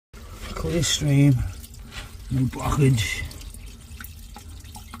clear stream, no blockage.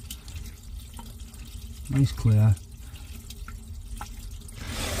 Nice clear.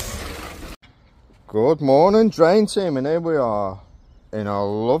 Good morning, drain team, and here we are in a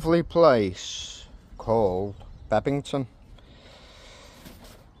lovely place called Bebington.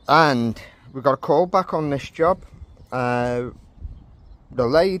 And we got a call back on this job. The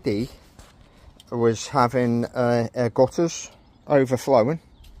lady was having her gutters overflowing,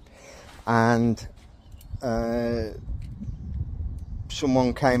 and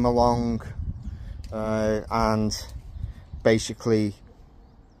someone came along and basically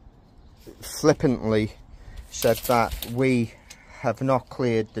flippantly said that we have not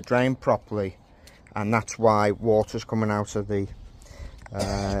cleared the drain properly, and that's why water's coming out of the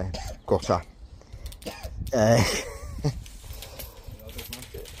gutter.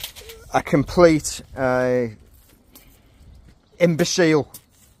 A complete imbecile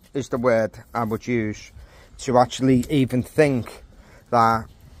is the word I would use to actually even think that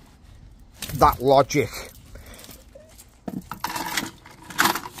logic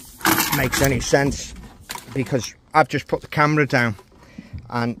makes any sense, because I've just put the camera down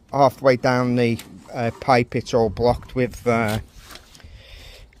and halfway down the pipe it's all blocked with down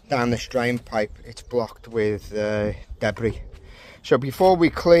this drain pipe it's blocked with debris. So before we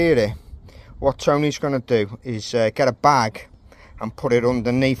clear it, what Tony's going to do is get a bag and put it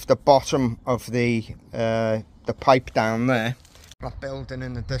underneath the bottom of the pipe down there. That building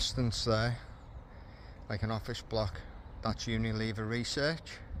in the distance there, like an office block, that's Unilever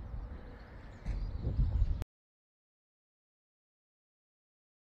Research.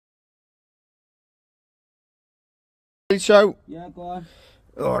 So, Yeah, go on.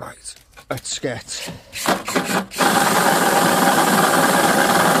 Alright, let's get...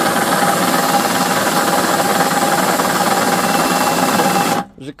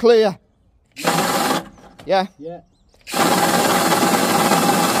 Is it clear? Yeah? Yeah.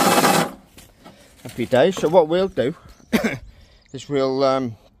 Happy days. So what we'll do is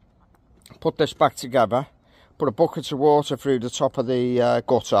we'll put this back together, put a bucket of water through the top of the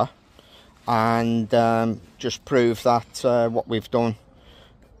gutter, and just prove that what we've done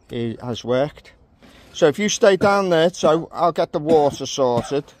has worked. So if you stay down there, so I'll get the water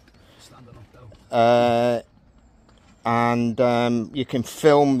sorted, and you can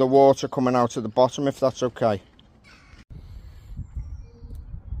film the water coming out of the bottom if that's okay.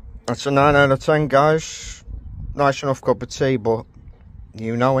 That's a 9 out of 10, guys. Nice enough cup of tea, but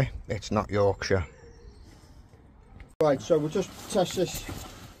you know it, it's not Yorkshire. Right, so we'll just test this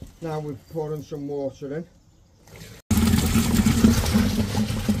now. We're pouring some water in.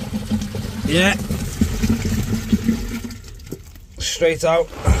 Yeah. Straight out.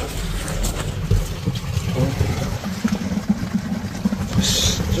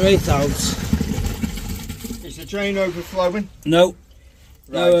 Straight out. Is the drain overflowing? No.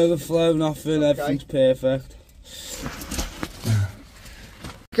 Right. No overflow, nothing, Okay. Everything's perfect.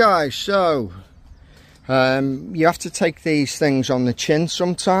 Guys, so you have to take these things on the chin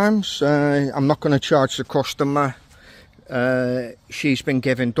sometimes. I'm not going to charge the customer. She's been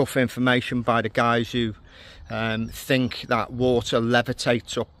given duff information by the guys who think that water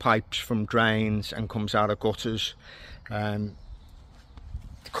levitates up pipes from drains and comes out of gutters. Come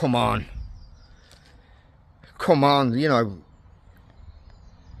on, you know,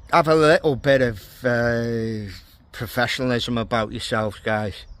 have a little bit of professionalism about yourselves,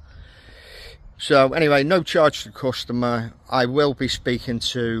 guys. So anyway, no charge to the customer. I will be speaking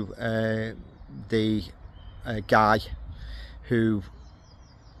to the guy who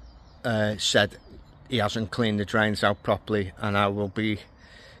said he hasn't cleaned the drains out properly, and I will be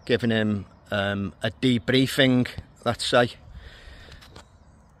giving him a debriefing, let's say.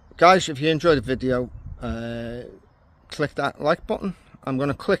 Guys, if you enjoyed the video, click that like button. I'm going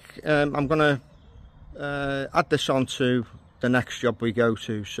to click, I'm going to add this on to the next job we go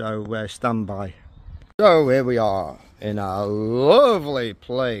to, so stand by. So here we are in a lovely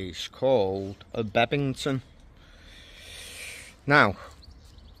place called Bebington. Now,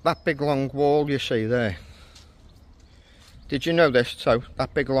 that big long wall you see there, did you know this? So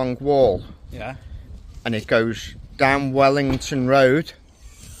that big long wall, Yeah. and it goes down Wellington Road,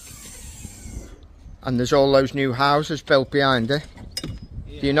 and there's all those new houses built behind it.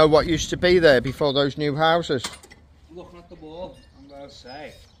 Yeah. Do you know what used to be there before those new houses? Looking at the wall, I'm going to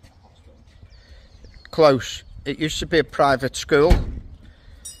say hospital. Close. It used to be a private school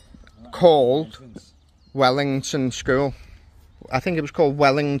called Wellington School. I think it was called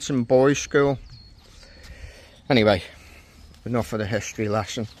Wellington Boys School. Anyway, enough of the history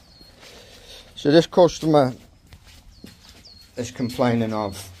lesson. So this customer is complaining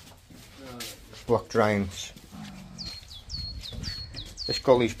of block drains. This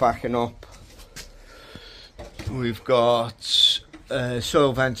gully's backing up. We've got a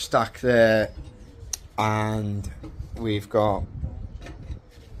soil vent stack there, and we've got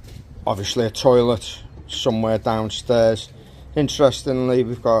obviously a toilet somewhere downstairs. Interestingly,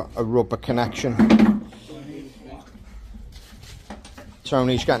 we've got a rubber connection.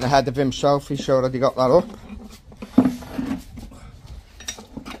 Tony's getting ahead of himself, he's already got that up.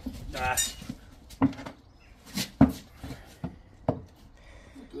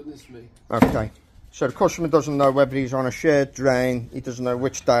 Goodness me. Okay, so the customer doesn't know whether he's on a shared drain, he doesn't know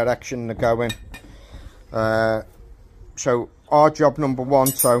which direction they're going. So our job number one,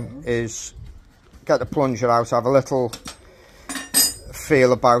 is get the plunger out, have a little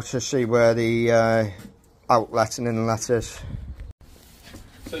feel about to see where the outlet and inlet is.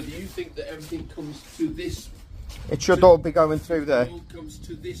 So do you think that everything comes through this? It should all be going through there. It all comes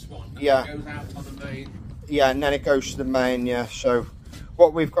to this one, and Yeah. it goes out on the main. Yeah, and then it goes to the main, yeah. So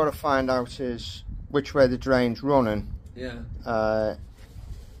what we've got to find out is which way the drain's running. Yeah.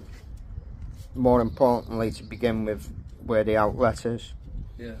 More importantly, to begin with, where the outlet is.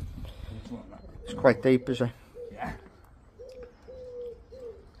 Yeah. It's quite deep, is it? Yeah.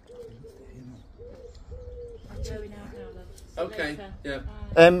 Going out now, love. See you Okay. later. Yeah. Bye.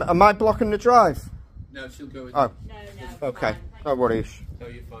 Am I blocking the drive? No, she'll go with. Oh, No, no. okay. fine, No worries. No,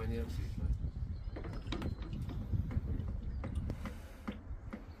 you're fine. Yeah, absolutely fine.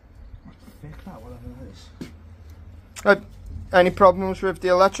 Fit that, whatever that is. Any problems with the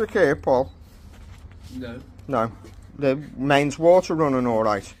electric here, Paul? No. No. The mains water running all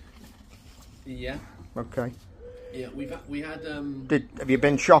right? Yeah. Okay. Yeah. We had. Have you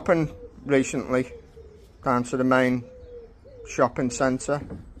been shopping recently? Down to the main shopping centre?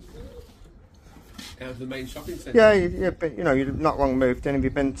 Out of the main shopping centre. Yeah, you know, you've not long moved in. Have you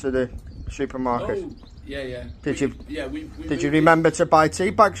been to the supermarket? Oh, yeah, yeah. Did you? Yeah, we Did moved you in- remember to buy tea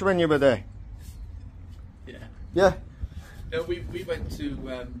bags when you were there? Yeah. Yeah. No, we went to.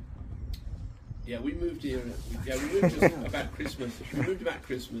 Yeah, we moved here. Yeah, we moved about Christmas. We moved about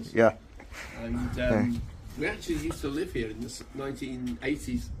Christmas. Yeah. And we actually used to live here in the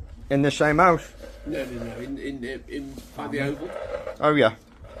 1980s. In the same house? No, in by the Oval. Oh yeah.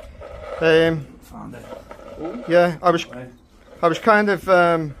 Found it. Yeah, I was kind of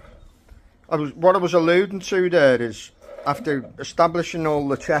what I was alluding to there is after establishing all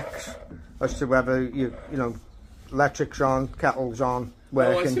the checks as to whether you know electric's on, kettle's on,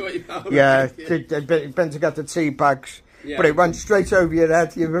 working. Oh, I see what you mean. Yeah, been to get the tea bags, Yeah. but it went straight over your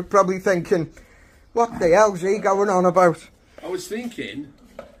head. You were probably thinking, what the hell's he going on about? I was thinking.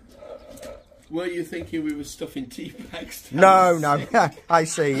 Were you thinking we were stuffing tea bags? No, I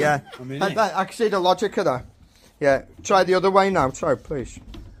see, yeah. I can see the logic of that. Yeah, try the other way now, try, please.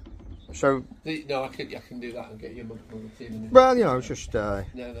 So, No, I can do that and get you a mug of tea in a minute. well, you know, it's just, No,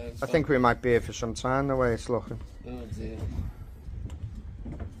 I think we might be here for some time, the way it's looking. Oh dear.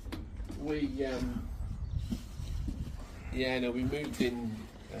 We yeah, no, we moved in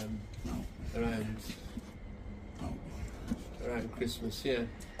around Christmas, yeah.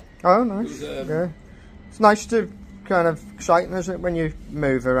 Oh, nice, It was, yeah. It's nice to, kind of exciting, isn't it, when you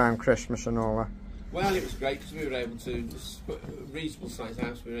move around Christmas and all that? Well, it was great because we were able to, a reasonable sized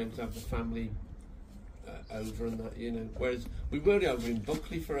house, we were able to have the family over and that, you know. Whereas we were over in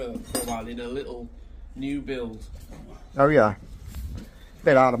Buckley for a while in a little new build. Oh, yeah.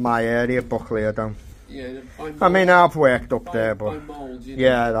 Bit out of my area, Buckley, I don't. Yeah, I mean, I've worked up there, by but... mould, you know.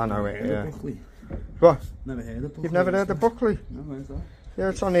 Yeah, I know it, yeah. Buckley. What? Never heard of Buckley. You've never heard of Buckley? No, where's that? Yeah,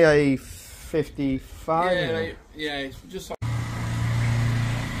 it's on the A55. Yeah, it's just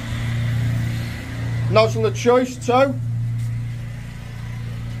Nozzle of choice, toe.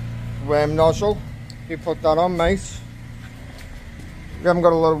 Worm nozzle. You put that on, mate. We haven't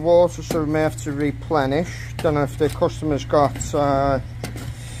got a lot of water, so we may have to replenish. Don't know if the customer's got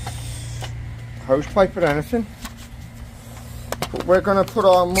hose pipe or anything. But we're going to put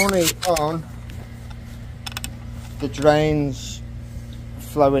our money on the drains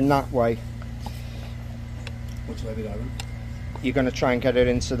flowing that way. Which way did I run? You're going to try and get it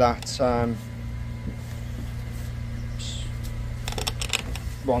into that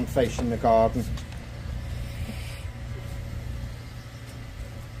one facing the garden.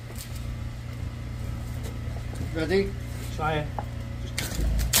 Ready? Try it.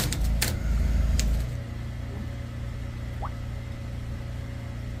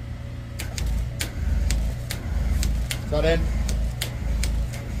 Is that in?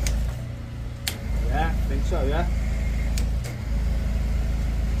 Yeah, I think so, yeah.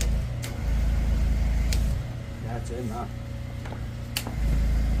 Yeah, it's in that.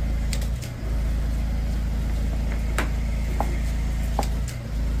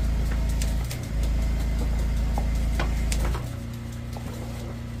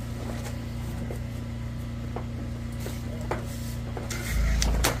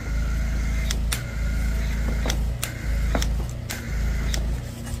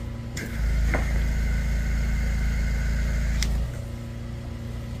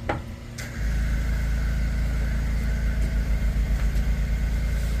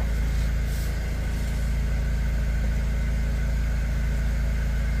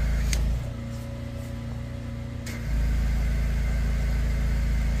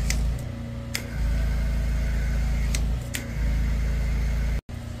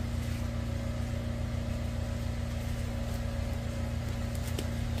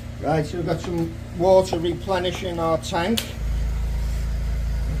 Right, so we've got some water replenishing our tank.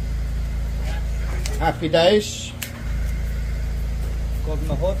 Happy days. Got in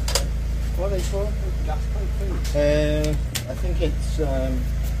the hood. What are they for? Gas pipe too. I think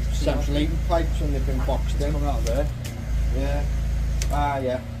it's central heating pipes and they've been boxed in. Coming out of there. Yeah. Ah,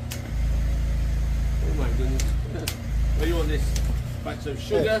 yeah. Oh my goodness. What do you want this? Right, so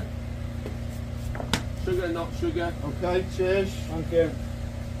sugar. Sugar, not sugar. Okay, cheers. Thank you.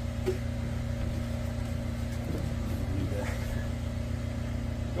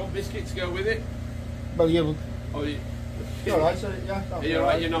 Got biscuits to go with it? Well, you. Oh, You're alright, so yeah. Are you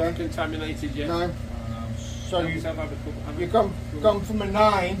alright? You're not contaminated yet? No. So Have a couple- have a- you've gone from a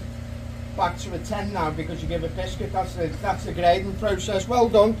 9 back to a 10 now because you give a biscuit. That's the grading process. Well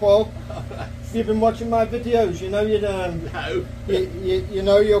done, Paul. You've been watching my videos. You know you'd No. you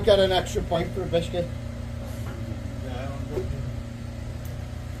know you'll get an extra point for a biscuit.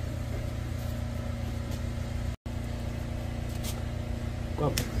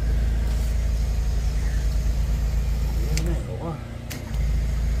 Go.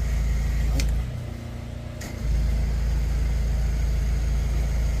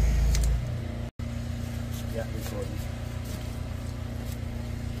 Yeah, recording.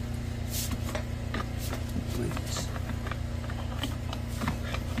 Please.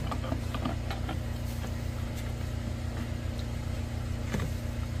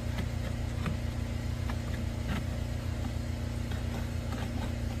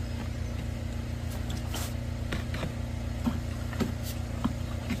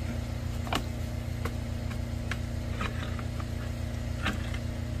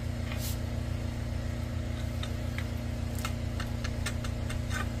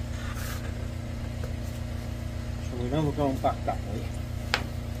 So we know we're going back that way.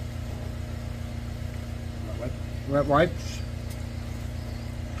 That way. Wet wipes.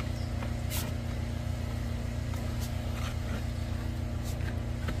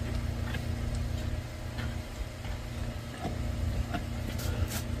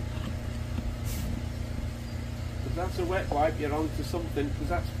 If that's a wet wipe, you're on to something, because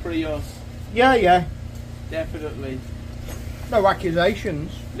that's pre-us. Yeah. Definitely. No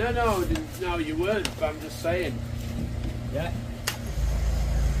accusations. No, you weren't, but I'm just saying. Yeah.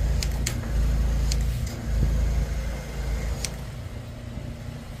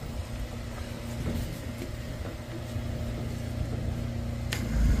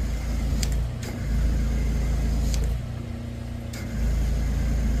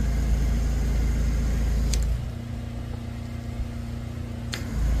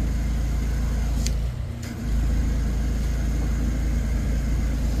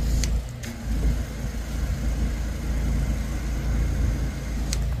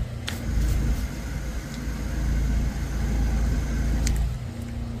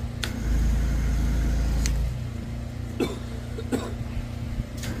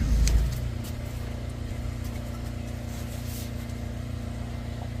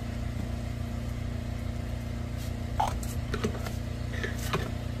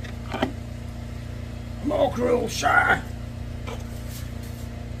 More cruel, sir.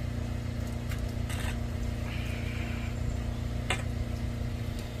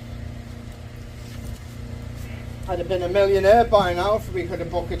 I'd have been a millionaire by now if we could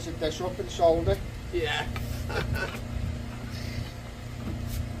have bucketed this up and sold it. Yeah.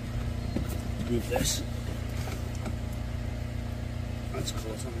 Move this. That's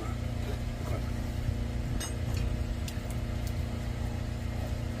close on that.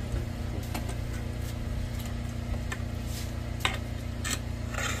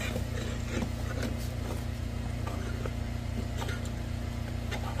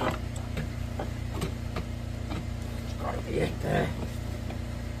 There.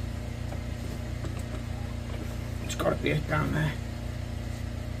 It's got to be it down there.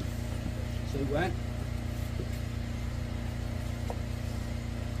 See when?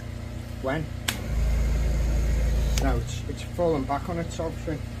 When? No, it's fallen back on its top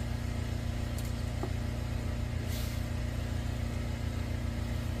thing.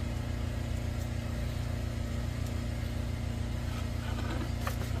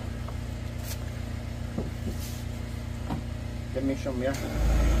 Give me some, yeah.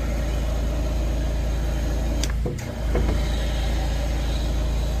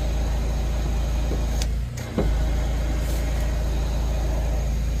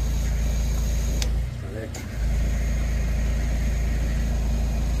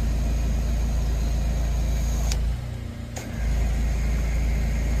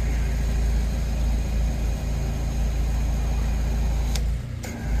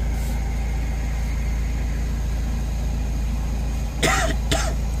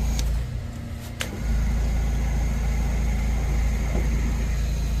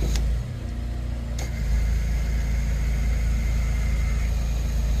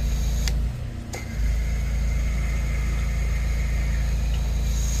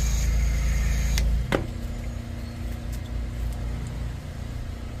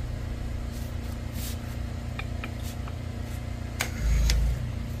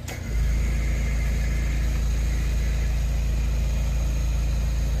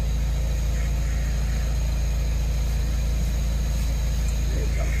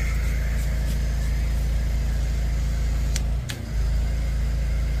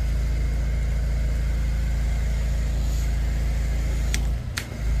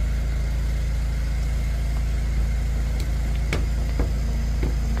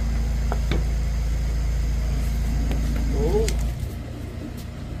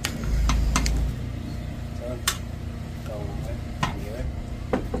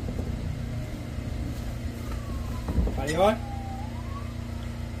 right?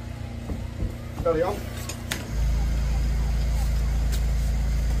 Carry on.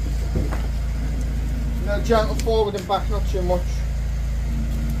 No, gentle forward and back, not too much.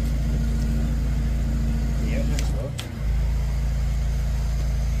 Yeah, that's right.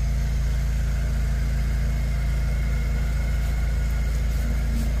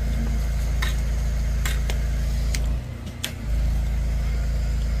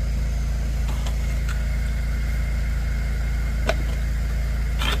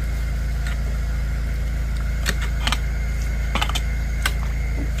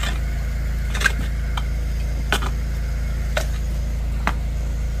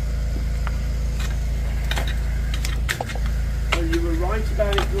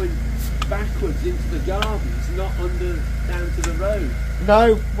 About it going backwards into the gardens, not down to the road.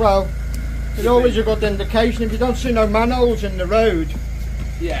 No, well, it's always a good indication. If you don't see no manholes in the road,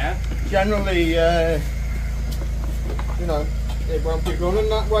 yeah, generally, you know, it won't be running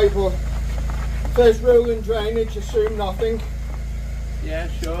that way. But first rule in drainage: assume nothing. Yeah,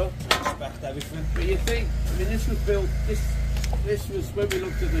 sure. Expect everything. But you think? I mean, this was built. This was when we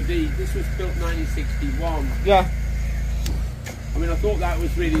looked at the deed. This was built 1961. Yeah. I mean, I thought that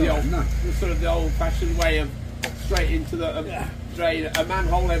was really the sort of the old-fashioned way of straight into the drain, a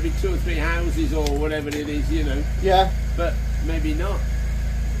manhole every 2 or 3 houses or whatever it is, you know. Yeah. But maybe not.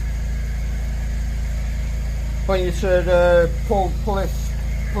 When you said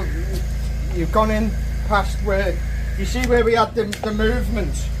you've gone in past where you see where we had the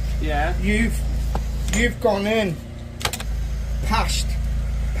movement. Yeah. You've gone in past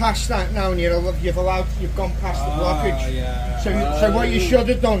that now, and you've gone past the blockage. Yeah. So what you should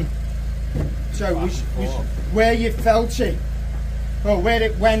have done, was where you felt it, or where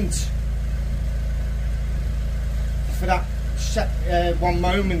it went for that one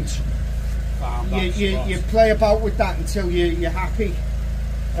moment. You play about with that until you're happy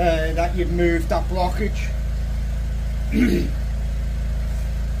that you've moved that blockage.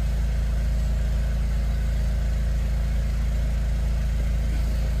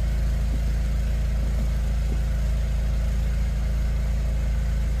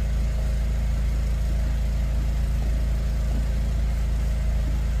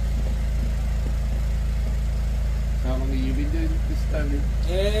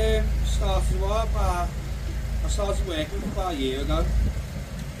 I started working about a year ago.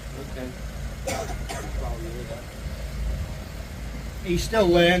 Okay. About a year ago. He's still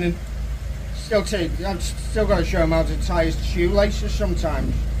learning. I'm still got to show him how to tie his shoelaces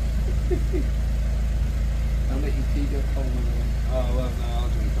sometimes. I'll let you tea go cold. Oh, well, no, I'll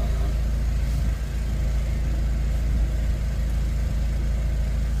drink that now.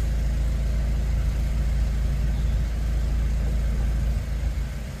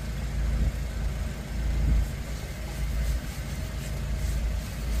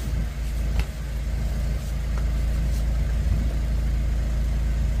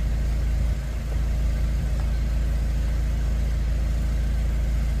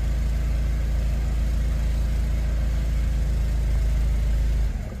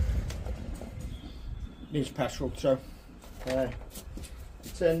 Needs petrol, so turn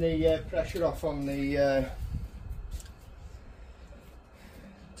the pressure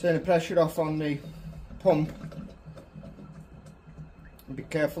off on the pump, and be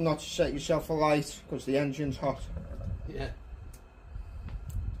careful not to set yourself alight because the engine's hot. Yeah.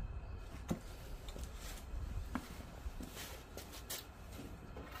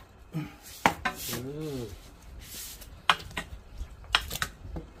 Ooh.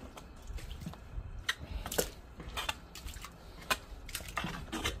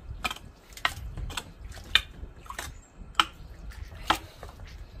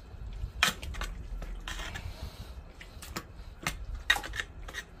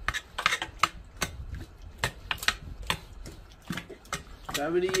 How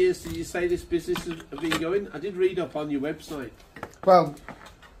many years did you say this business has been going? I did read up on your website. Well,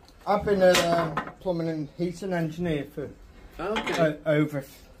 I've been a plumbing and heating engineer for over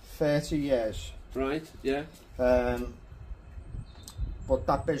 30 years. Right, yeah. But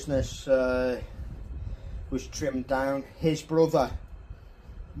that business was trimmed down. His brother,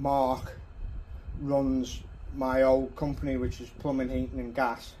 Mark, runs my old company, which is plumbing, heating and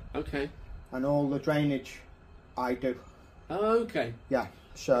gas. Okay. And all the drainage I do. Oh, okay. Yeah,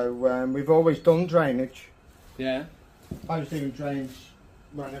 so we've always done drainage. Yeah. I was doing drains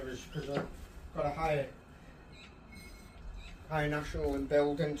when it was, because I got a higher national in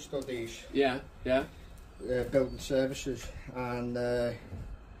building studies. Yeah, yeah. Building services, and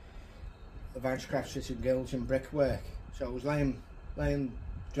advanced craft sitting guilds in brickwork. So I was laying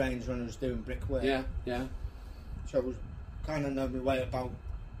drains when I was doing brickwork. Yeah, yeah. So I was kind of know my way about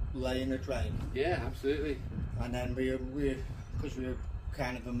laying a drain. Yeah, absolutely. And then because we were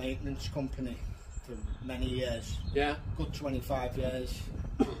kind of a maintenance company for many years. Yeah. Good 25 years.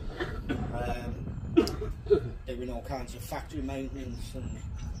 Doing all kinds of factory maintenance and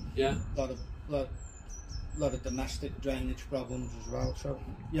yeah, lot of domestic drainage problems as well. So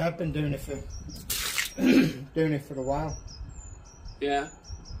yeah, I've been doing it for doing it for a while. Yeah.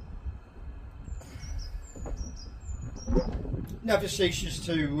 Never ceases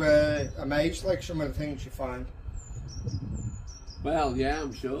to amaze, like some of the things you find. Well, yeah,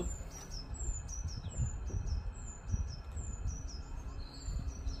 I'm sure.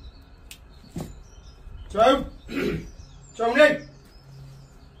 So, Tony,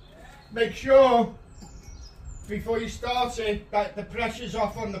 make sure before you start it that the pressure's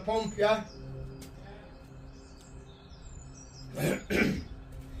off on the pump, yeah?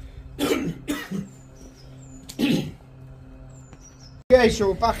 Okay, so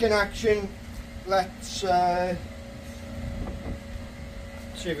we're back in action. Let's see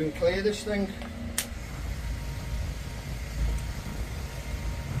if we can clear this thing.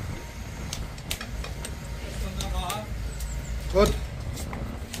 Good.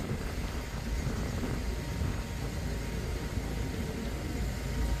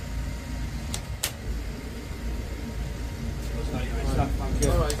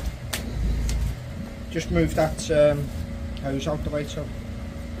 All right. Just move that hose out the way, so.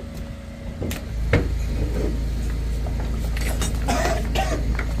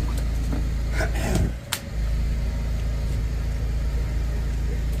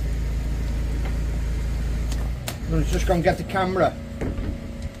 Let's just go and get the camera.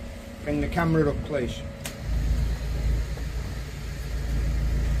 Bring the camera up, please.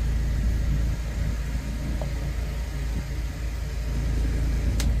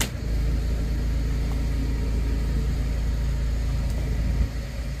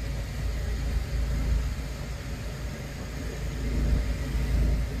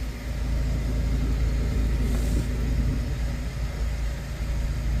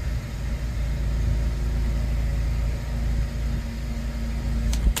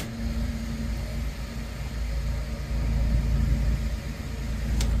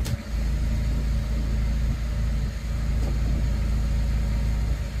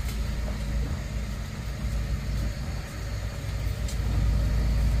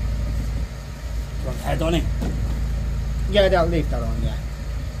 Head on it. Yeah, they'll leave that on, yeah.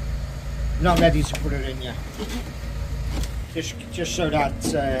 Not ready to put it in yet. Just so that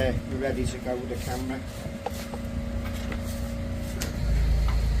we're ready to go with the camera.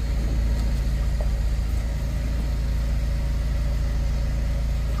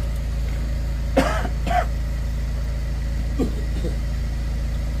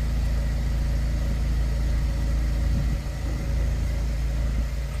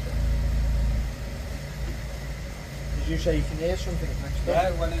 You say you can hear something next door?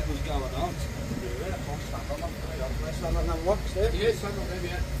 Yeah, when it was going on. I can't stand on them. Stand on them locks there? Yeah, stand on them,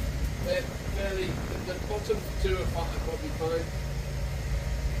 yeah. They're fairly, the bottom two are probably fine.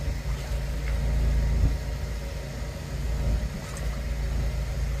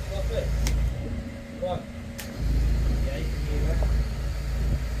 Stop it. Right. Yeah, you can hear it.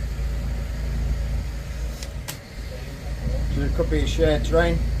 So it could be a shared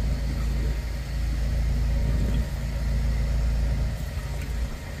drain.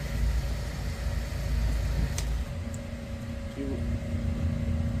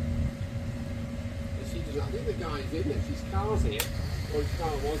 I think the guy's in this, his car's here, or his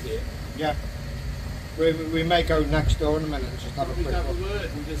car was here. Yeah. We may go next door in a minute and just have a Probably quick have a look. word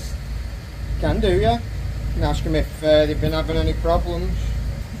and just... Can do, yeah. You can ask them if they've been having any problems.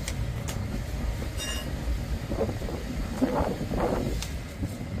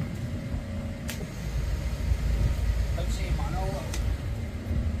 Don't see him on all.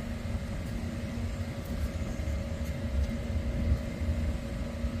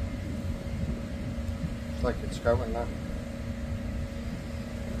 It's like it's going now.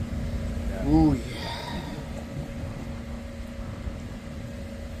 Yeah. Ooh, yeah.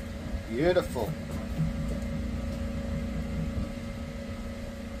 Beautiful.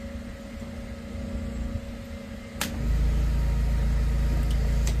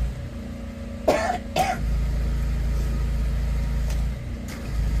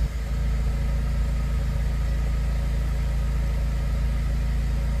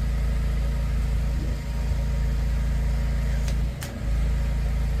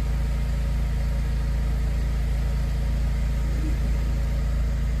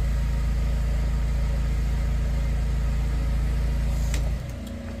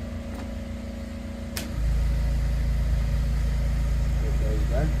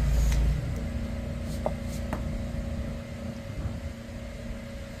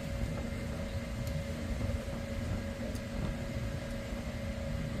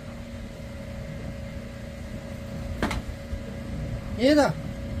 Hear that?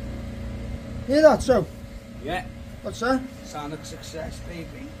 Hear that, so? Yeah. What's that? Sonic success, baby.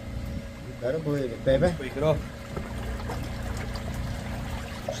 You better believe it, baby. Wake it up.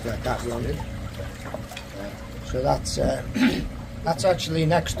 Just let that run. So that's that's actually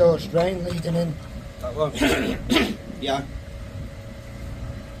next door's drain leading in. That one. Yeah.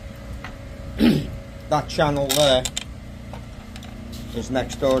 That channel there is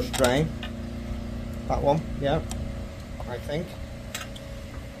next door's drain. That one, yeah, I think.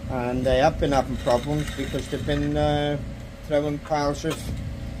 And they have been having problems because they've been throwing piles of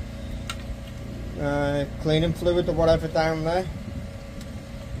cleaning fluid or whatever down there.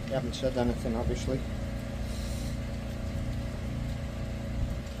 They haven't said anything, obviously.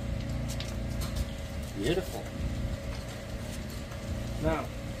 Beautiful. Now,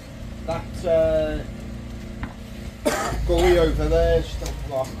 that Gully over there is still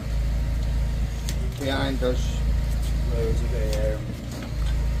blocked. Behind us. loads of air.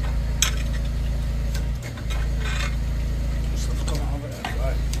 Stuff coming out of it,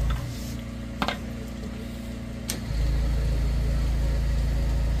 right?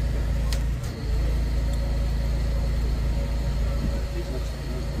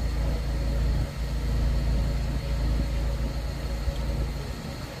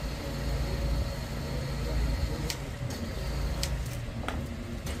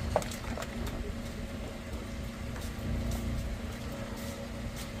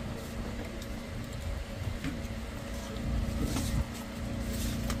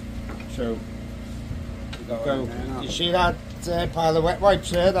 So, go. You see that pile of wet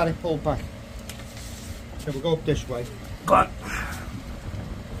wipes there that I pulled back? So we'll go up this way. Go on.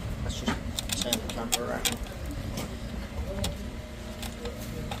 Let's just turn the camera around.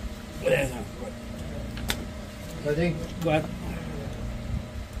 Ready? Go on.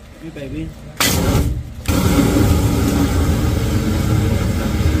 You baby.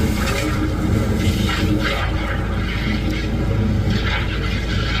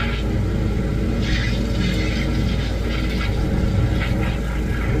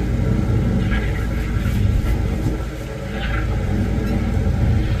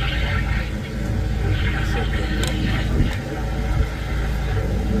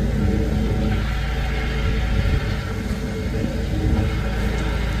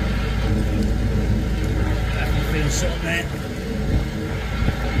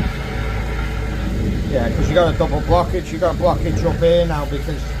 Yeah, because you got a double blockage. You got a blockage up here now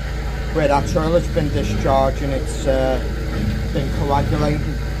because where that toilet's been discharging, it's been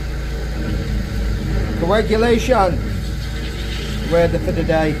coagulating. Coagulation. Word for the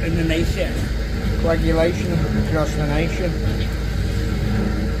day. In the nation. Coagulation across the nation.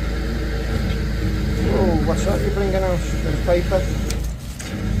 Oh, what's that you're bringing out? The paper?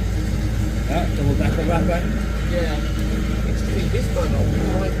 Yeah, double decker wrapper. Yeah. It's this man on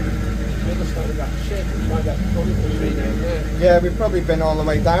the other side of that shed, by that conical tree down there. Yeah, we've probably been all the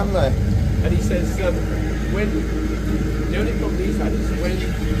way down there. And he says, when the only problem he's had is when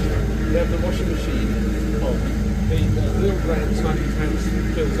they have the washing machine on, the little ground side of his house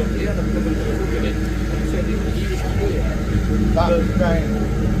fills up. He had a couple of look at it, and he said he was clear. That drain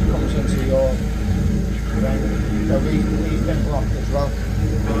comes into your drain. So we've been blocked as well.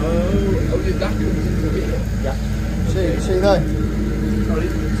 Oh, that comes into here. Yeah. See there? Sorry.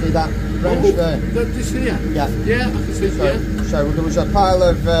 See that wrench there? This here? Yeah. Yeah, I can see it, So, yeah. so there was a pile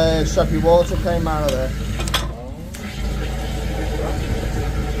of soapy water came out of there.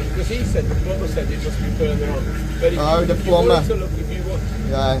 Because he said, the plumber said it must be further on. But Oh, the if you plumber. wanted to look, if you want,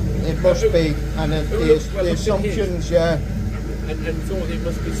 Yeah, it must be. And the assumptions, yeah. and thought it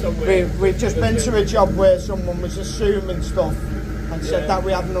must be somewhere. We've just been to a job where someone was assuming stuff and said Yeah. that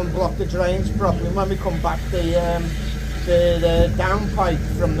we hadn't unblocked the drains properly. When we come back, the downpipe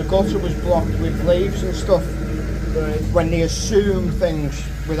from the gutter was blocked with leaves and stuff. Right. When they assume things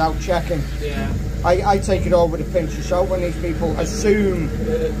without checking, Yeah. I take it all with a pinch of salt when these people assume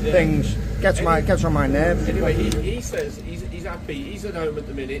Yeah. things. Gets on my nerves. Anyway, he says he's happy. He's at home at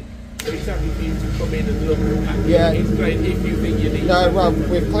the minute, so he's happy for you to come in and look at Yeah. his drain if you think you need. No, to. well,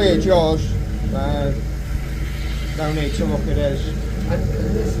 we've cleared yours. No need to look at his. And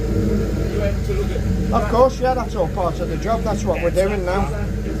this, you able to look at? Of course, yeah, that's all part of the job. That's what we're doing now.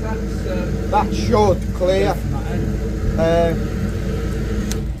 Is that That should clear.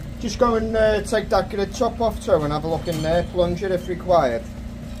 Just go and take that grid top off too and have a look in there. Plunge it if required.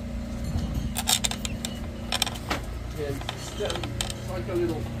 yeah, it's like a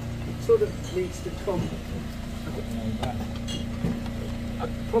little. It sort of needs to come. I'd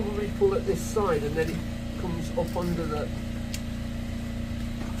probably pull at this side and then it comes up under the.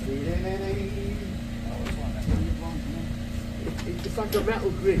 It it's like a metal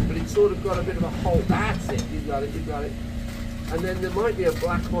grid, but it's sort of got a bit of a hole. That's it. You got it. You got it. And then there might be a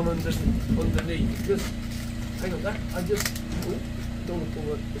black one underneath. Just hang on. That I just don't want to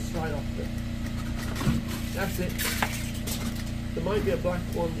pull the slide off there. That's it. There might be a black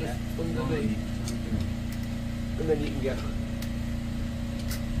one just underneath, and then you can get.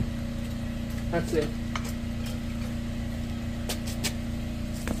 That's it.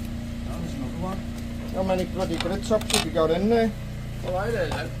 There's another one. How many bloody grid tops have you got in there? Oh, I don't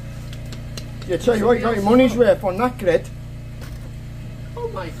know. You tell you what, you got your money's worth on that grid. Oh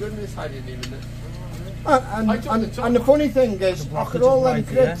my goodness, I didn't even know. And the funny thing is, The after blockage all is them right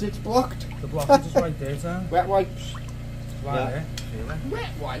grids, here. it's blocked. The blockage is right there, Sam. Wet wipes. Right Yeah. there. Feel it. Wet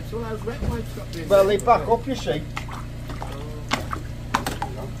wipes? Well, how's wet wipes got to be? Well, they back up, you see.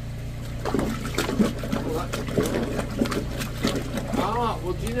 Ah,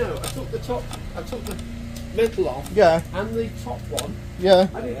 well, do you know, I took the middle off, Yeah, and the top one. yeah.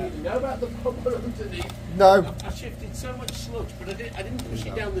 I didn't even know about the one underneath. No. I shifted so much sludge, but I didn't push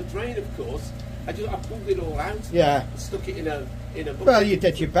it down the drain, of course. I pulled it all out. Yeah. And stuck it in a bucket. Well, you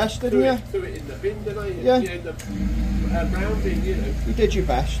did your best, didn't you? Threw it in the bin, didn't I? Yeah. You know, in the brown bin, you know. You did your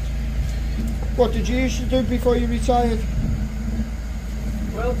best. What did you used to do before you retired?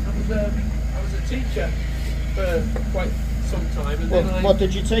 Well, I was a teacher for quite some time, and then What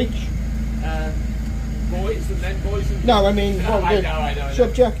did you teach? boys and No, I mean, No, what I the know.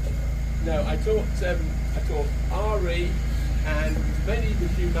 subject? No, I taught RE and mainly the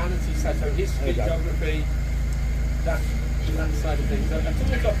humanities side, so history, geography, that side of things. I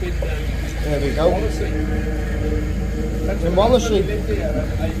took it up in There we go. Wallasey. In Wallasey? I lived here at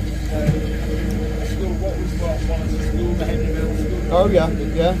a school, Wallasey School, the Henry Middle School. Oh yeah,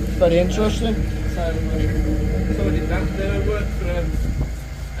 yeah. Very interesting. So I did that. Then I worked for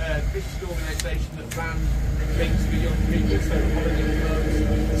a Christian organisation that ran things for young people, so holiday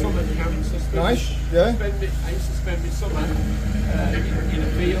clubs, summer camps. Nice, yeah. I used to spend my summer in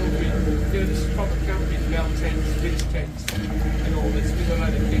a field with this proper camping, bell tents, fish tents, and all this with a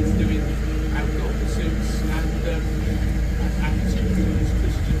load of kids doing outdoor pursuits and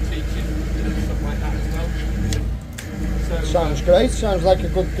Christian teaching and stuff like that as well. So, Sounds great. Sounds like a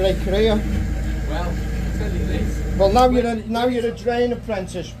great career. well, I'll tell you this. Well, now you're a drain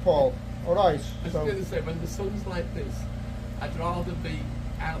apprentice, Paul. All right. I was going to say, when the sun's like this, I'd rather be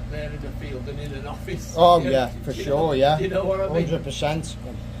out there in the field than in an office. Oh You know, yeah, for you sure. know, Yeah. You know what I mean? 100%.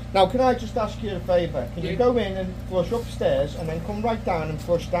 Now, can I just ask you a favour? Can you Yeah. go in and flush upstairs and then come right down and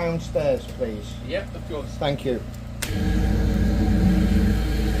flush downstairs, please? Yep, of course. Thank you.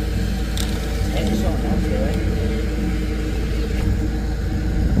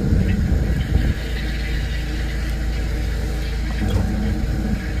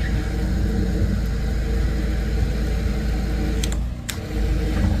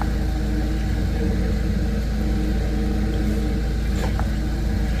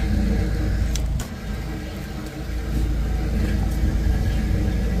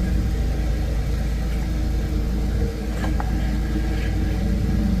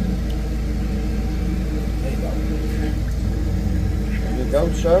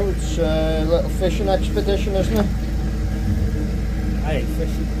 So it's a little fishing expedition, isn't it? I hate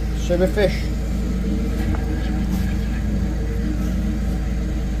fishing. Sewer fish.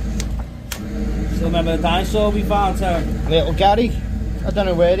 Still remember the dinosaur we found, Little Gary. I don't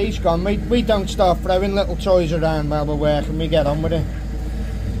know where he's gone. We don't start throwing little toys around while we're working. We get on with it.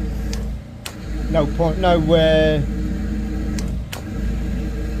 No point. No.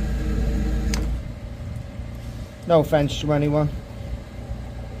 No offence to anyone.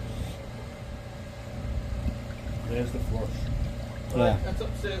 There's the flush. Right, Yeah. that's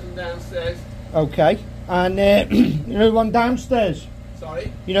upstairs and downstairs. Okay. And you know the one downstairs?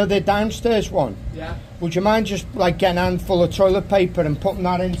 Sorry? You know the downstairs one? Yeah. Would you mind just like getting a handful of toilet paper and putting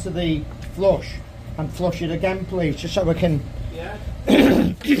that into the flush and flush it again, please, just so we can. Yeah.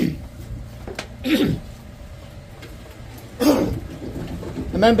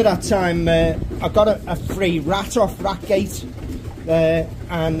 Remember that time I got a free rat off Ratgate,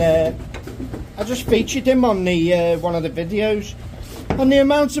 and I just featured him on the one of the videos, and the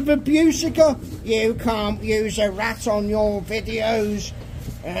amount of abuse he got. You can't use a rat on your videos.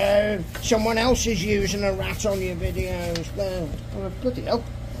 Someone else is using a rat on your videos. Oh, bloody hell.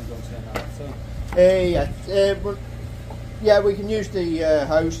 Yeah, we can use the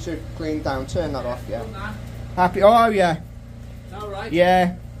hose to clean down. Turn that off. Yeah. Happy? Oh yeah. Alright.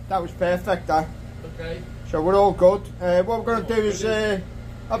 Yeah, that was perfect. That. Okay. So we're all good. What we're going to do is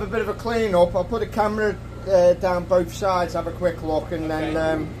have a bit of a clean up. I'll put a camera down both sides, have a quick look, and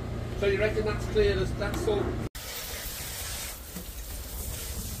then. So you reckon that's clear? That's all.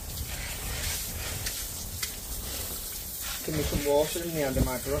 water in the end of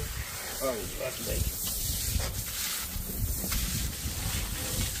my brush. Oh, lovely.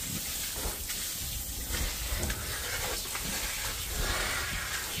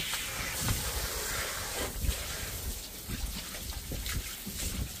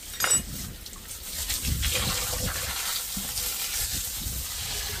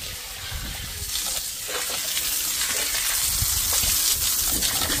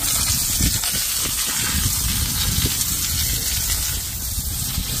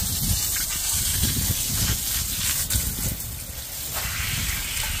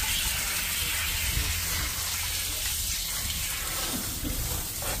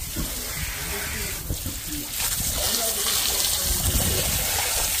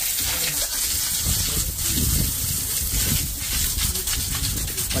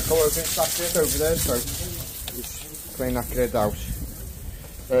 Go over and stack it over there, so just clean that grid out.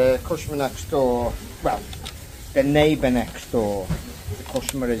 Customer next door, well, the neighbour next door, the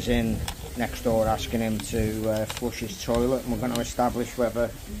customer is in next door asking him to flush his toilet, and we're going to establish whether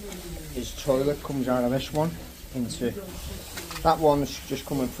his toilet comes out of this one into that one's just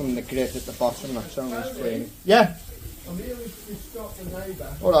coming from the grid at the bottom. That's only clean. Yeah. I'm here with Scott, the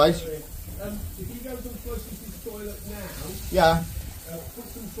neighbour. All right. If he goes and flushes his toilet now, yeah. Put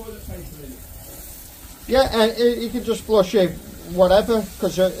some toilet paper in it. Yeah, and you can just flush it, whatever,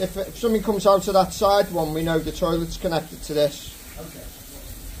 because if something comes out of that side one, we know the toilet's connected to this. Okay.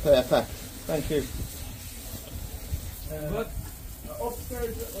 Perfect. Thank you. But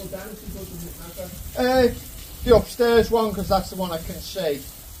upstairs or downstairs, doesn't it matter? The upstairs one, because that's the one I can see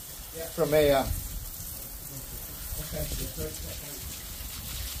from here. Okay.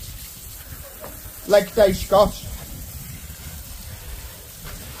 Leg day, Scott.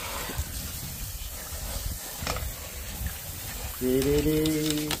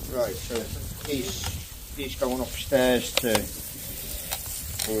 Right, so he's going upstairs to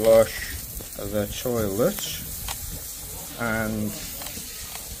flush the toilet, and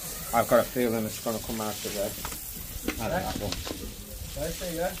I've got a feeling it's going to come out of there. Out of that one.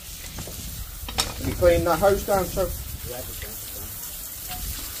 There you go. Have you cleaned that house down, so? Yeah,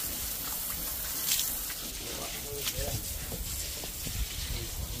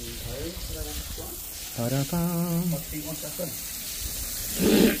 Ta-da-dum. one second.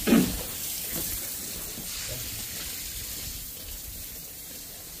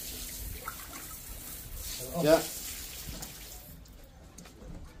 Yeah.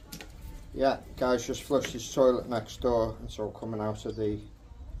 Yeah, guys just flushed his toilet next door. It's all coming out of the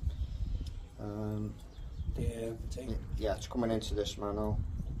yeah, it's coming into this manhole.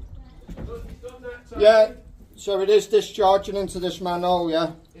 Yeah, so it is discharging into this manhole,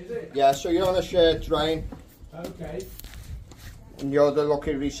 yeah. Is it? Yeah, so you're on a shared drain. Okay. And you're the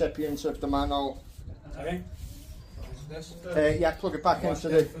lucky recipient of the manhole. Okay. Yeah, plug it back into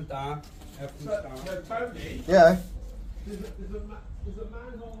the... So Tony, Yeah. there's a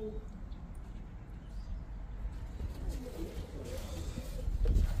manhole.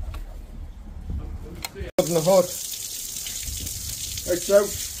 In the hood. Right, so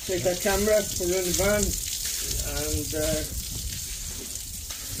take that camera, put it in the van, and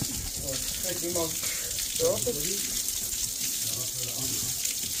pretty much sorted.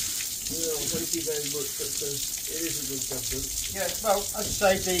 No, thank you very much. It is a good job done. Yeah, well, as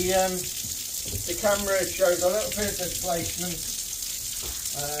I say, the camera showed a little bit of displacement,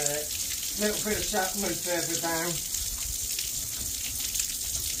 a little bit of settlement further down.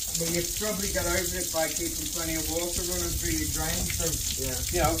 But you've probably got over it by keeping plenty of water running through your drain, so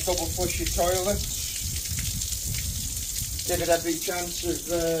you know, double flush your toilet. Give it every chance of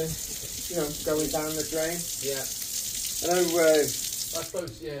you know, going down the drain. Yeah. I know. I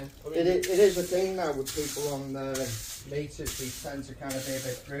suppose, yeah. I mean, it is a thing now with people on meters. They tend to kind of be a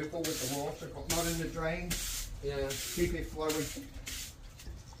bit frugal with the water, but not in the drain. yeah. Keep it flowing.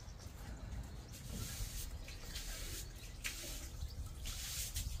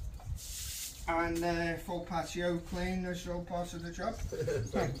 And full patio clean is all part of the job.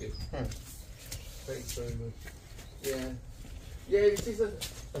 Thank you. Thanks very much. Yeah. Yeah, it is a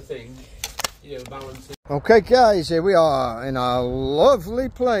thing, you know, balancing. Okay guys, here we are in a lovely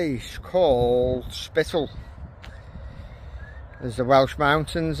place called Spittal. There's the Welsh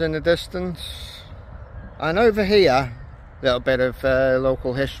Mountains in the distance. And over here, a little bit of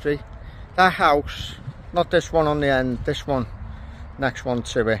local history. That house, not this one on the end, this one, next one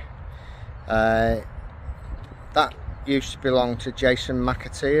to it. That used to belong to Jason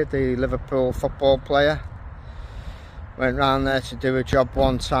McAteer, the Liverpool football player. Went round there to do a job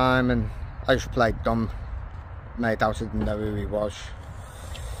one time and I just played dumb. Made out I didn't know who he was.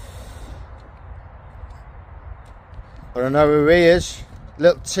 But I know who he is.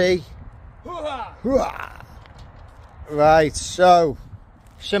 Little T. Right, so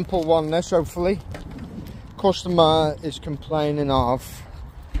simple one this, hopefully. Customer is complaining of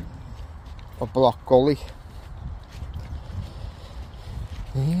a block gully.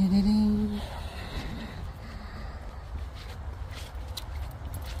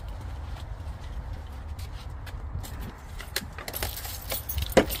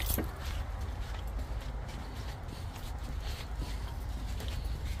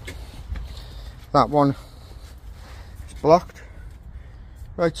 That one is blocked.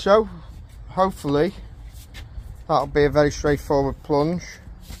 Right, so hopefully that'll be a very straightforward plunge.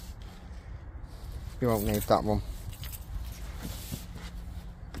 You won't need that one.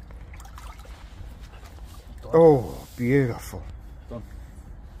 Done. Oh, beautiful. Done.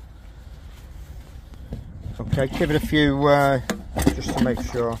 Okay, give it a few just to make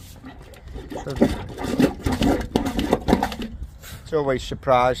sure. So it's always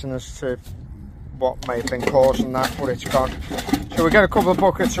surprising as to what may have been causing that, but it's gone. So we get a couple of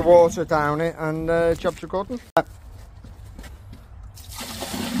buckets of water down it and jobs are good.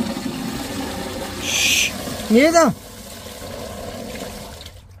 Shh! Near them!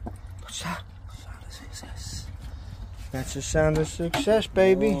 What's that? Sound of success. That's the sound of success,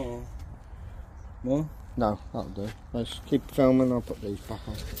 baby. Oh. More? No, that'll do. Let's keep filming, I'll put these back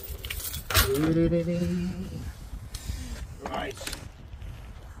on. Right.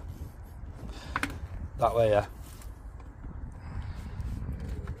 That way, yeah.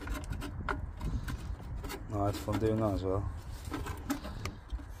 No, it's fun doing that as well.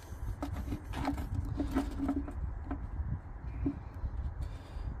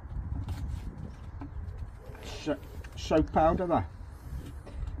 Soap powder there.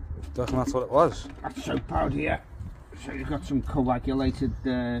 Do you reckon that's what it was? That's soap powder, yeah. So you've got some coagulated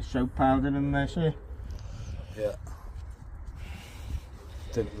soap powder in there, see? Yeah.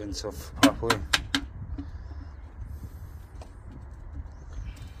 Didn't rinse off properly.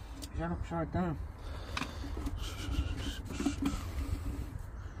 Is that upside down?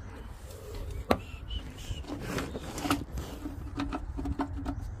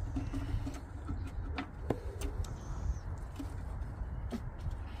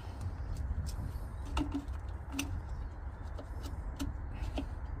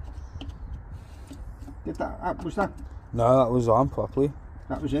 Did that, was that? No, that was on properly.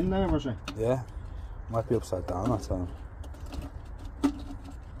 That was in there, was it? Yeah. Might be upside down that time.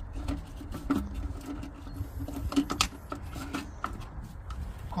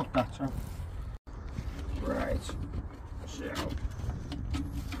 Cut that out. Right. So.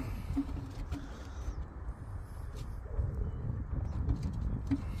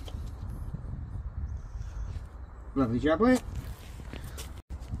 Lovely job, mate.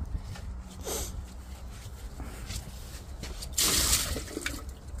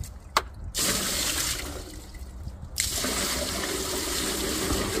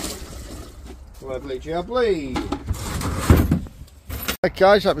 Lovely jubbly. Right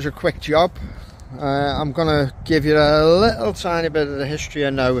guys, that was a quick job. I'm going to give you a little tiny bit of the history I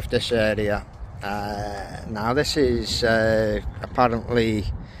know of this area. Now this is apparently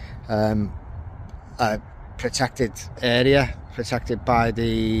a protected area, protected by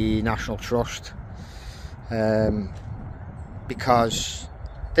the National Trust, because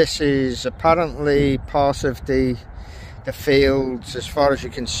this is apparently part of the fields, as far as you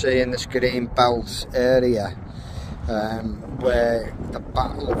can see in this green belt area, where the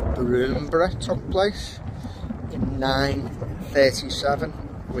Battle of Broomborough took place in 937,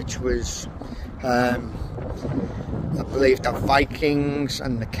 which was I believe the Vikings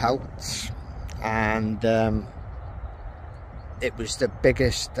and the Celts, and it was the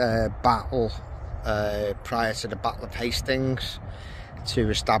biggest battle prior to the Battle of Hastings to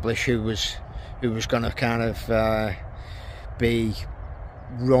establish who was going to kind of be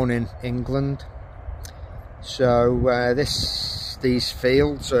running England. So these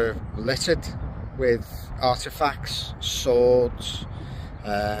fields are littered with artifacts, swords,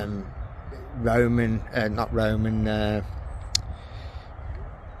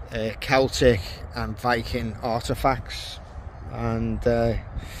 Celtic and Viking artifacts, and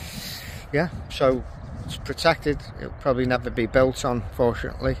yeah, so it's protected. It'll probably never be built on,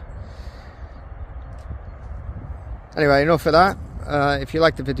 fortunately. Anyway, enough of that. If you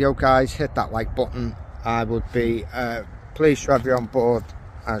like the video, guys, hit that like button. I would be pleased to have you on board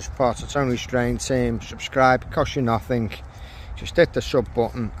as part of the Tony Strain team. Subscribe, it costs you nothing. Just hit the sub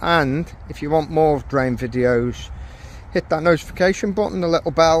button, and if you want more drain videos, hit that notification button, the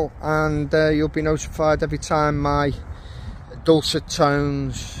little bell, and you'll be notified every time my dulcet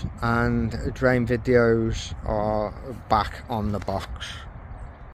tones and drain videos are back on the box.